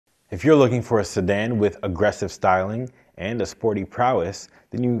If you're looking for a sedan with aggressive styling and a sporty prowess,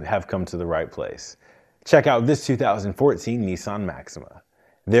 then you have come to the right place. Check out this 2014 Nissan Maxima.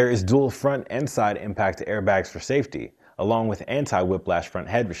 There is dual front and side impact airbags for safety, along with anti-whiplash front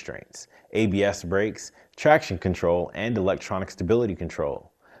head restraints, ABS brakes, traction control, and electronic stability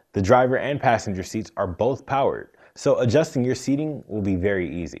control. The driver and passenger seats are both powered, so adjusting your seating will be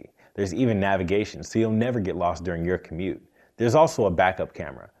very easy. There's even navigation, so you'll never get lost during your commute. There's also a backup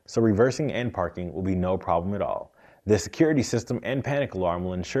camera, so reversing and parking will be no problem at all. The security system and panic alarm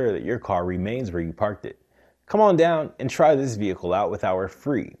will ensure that your car remains where you parked it. Come on down and try this vehicle out with our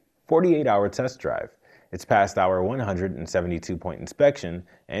free 48-hour test drive. It's passed our 172-point inspection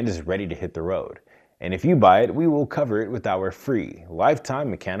and is ready to hit the road. And if you buy it, we will cover it with our free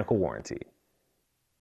lifetime mechanical warranty.